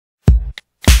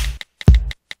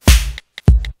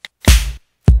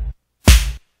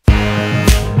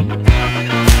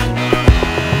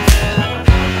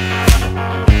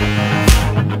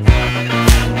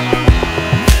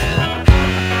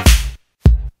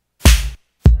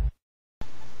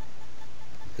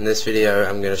In this video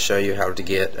I'm going to show you how to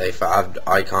get a 5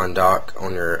 icon dock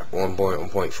on your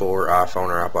 1.1.4 iPhone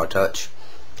or iPod Touch.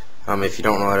 If you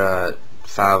don't know what a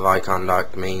 5 icon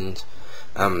dock means,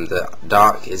 the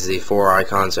dock is the 4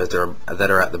 icons that are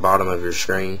at the bottom of your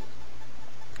screen,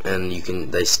 and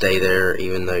they stay there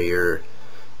even though you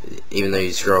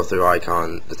scroll through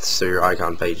your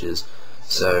icon pages,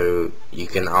 so you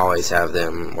can always have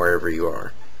them wherever you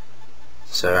are.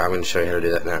 So I'm going to show you how to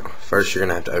do that now. First, you're going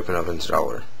to have to open up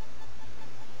Installer.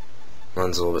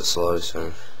 Mine's a little bit slow,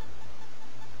 so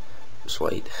just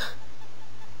wait.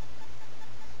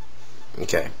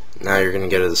 Okay, now you're going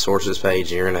to go to the sources page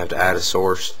and you're going to have to add a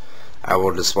source. I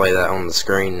will display that on the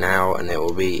screen now, and it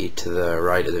will be to the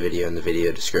right of the video in the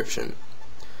video description.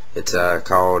 It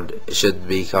should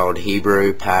be called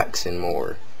Hebrew Packs and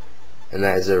More, and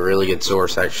that is a really good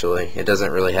source. Actually, it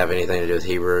doesn't really have anything to do with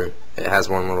Hebrew. It has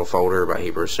one little folder about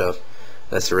Hebrew stuff.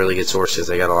 That's a really good source because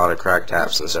they got a lot of cracked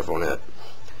apps and stuff on it.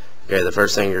 Okay, the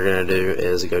first thing you're going to do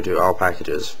is go to All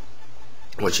Packages,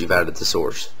 which you've added the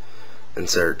source, and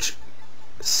search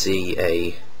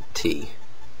CATER.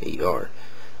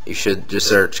 You should just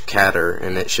search Catter,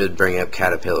 and it should bring up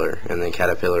Caterpillar, and then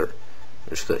Caterpillar.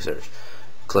 Just click search.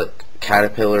 Click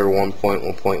Caterpillar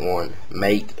 1.1.1.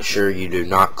 Make sure you do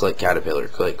not click Caterpillar.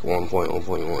 Click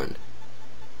 1.1.1.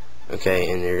 Okay,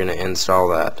 and you're going to install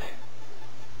that.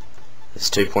 It's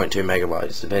 2.2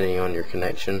 megabytes, depending on your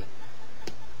connection.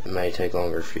 It may take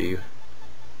longer for you.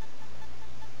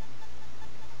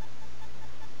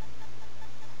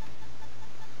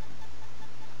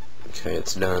 Okay,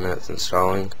 it's done. It's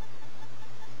installing.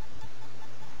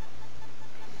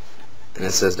 And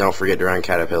it says don't forget to run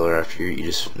Caterpillar after you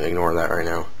just ignore that right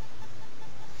now.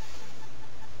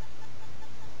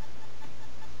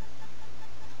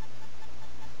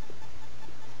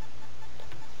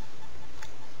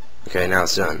 Okay, now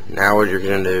it's done. Now what you're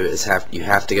going to do is you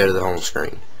have to go to the home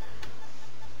screen,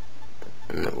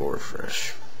 and it will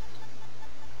refresh.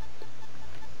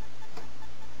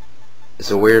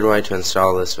 It's a weird way to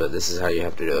install this, but this is how you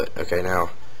have to do it. Okay,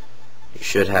 now you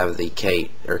should have the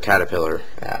Caterpillar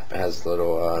app. It has a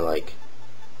little like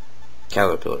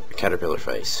caterpillar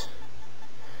face.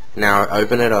 Now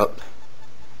open it up,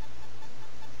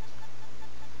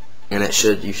 and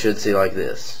you should see like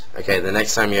this. Okay, the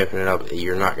next time you open it up,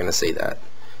 you're not going to see that.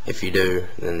 If you do,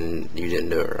 then you didn't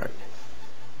do it right.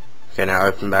 Okay, now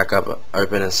open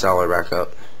Installer back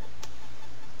up.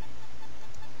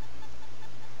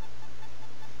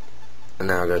 And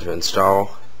now go to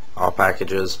Install, All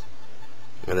Packages,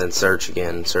 and then search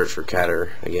again. Search for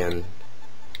Catter again,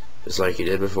 just like you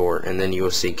did before, and then you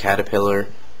will see Caterpillar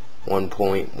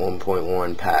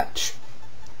 1.1.1 patch.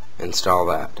 Install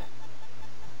that.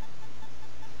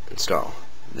 Install.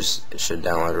 It should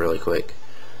download really quick,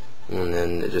 and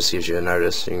then it just gives you a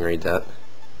notice. You can read that,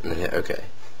 and then hit OK.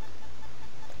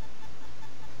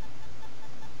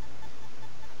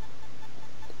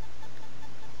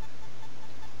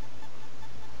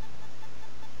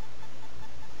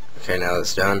 Okay, now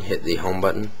that's done, hit the home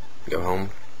button, go home.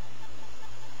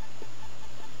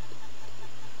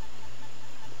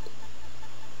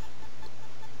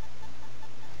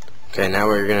 Okay, now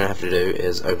what you're going to have to do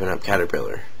is open up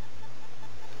Caterpillar.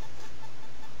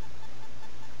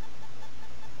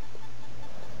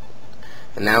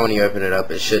 And now when you open it up,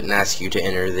 it shouldn't ask you to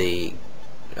enter the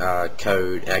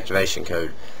activation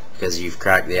code, because you've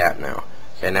cracked the app now.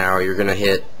 Okay, now you're going to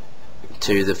hit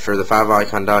for the 5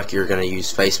 icon dock, you're going to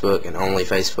use Facebook and only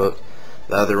Facebook.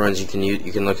 The other ones you can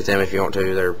look at them if you want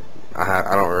to. I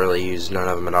don't really use none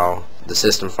of them at all. The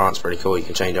system font's pretty cool. You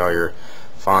can change all your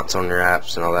fonts on your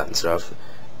apps and all that and stuff,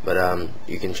 but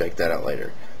you can check that out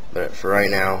later. But for right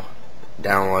now,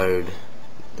 download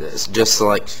this. Just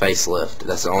select Facelift.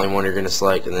 That's the only one you're going to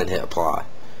select, and then hit Apply,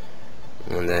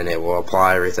 and then it will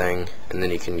apply everything, and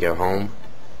then you can go home.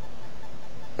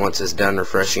 Once it's done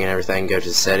refreshing and everything, go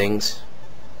to Settings,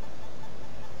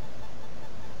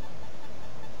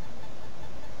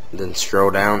 then scroll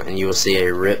down, and you will see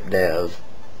a Rip Dev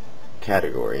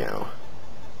category now.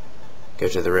 Go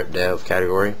to the Rip Dev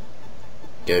category,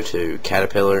 go to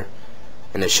Caterpillar,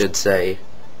 and it should say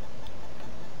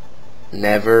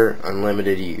Never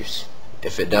Unlimited Use.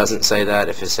 If it doesn't say that,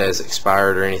 if it says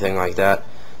expired or anything like that,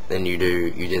 then you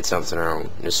did something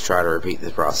wrong. Just try to repeat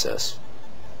the process.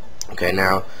 Okay,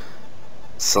 now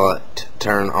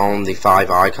turn on the 5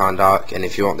 icon dock, and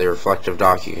if you want the reflective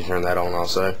dock, you can turn that on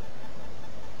also.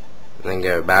 And then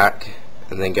go back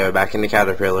into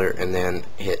Caterpillar, and then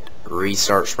hit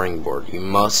Restart Springboard. You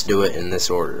must do it in this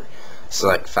order.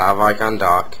 Select 5 icon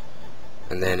dock,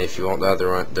 and then if you want the other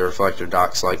one, the reflective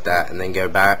dock, select that, and then go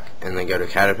back, and then go to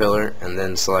Caterpillar, and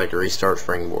then select Restart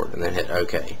Springboard, and then hit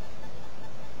OK.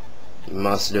 You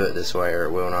must do it this way or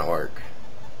it will not work.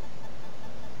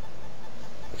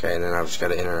 Okay, and then I've just got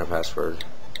to enter a password.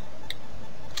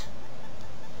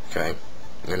 Okay,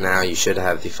 and now you should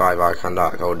have the 5 icon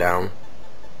dock. Hold down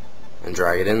and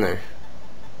drag it in there,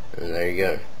 and there you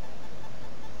go.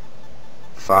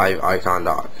 5 icon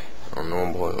dock on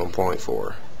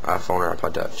 1.1.4 iPhone or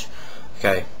iPod Touch.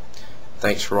 Okay,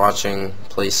 thanks for watching.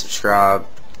 Please subscribe,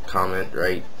 comment,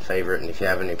 rate, favorite, and if you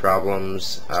have any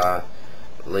problems,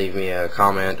 leave me a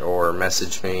comment or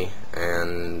message me,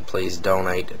 and please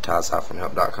donate at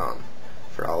ties-help.com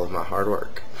for all of my hard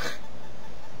work.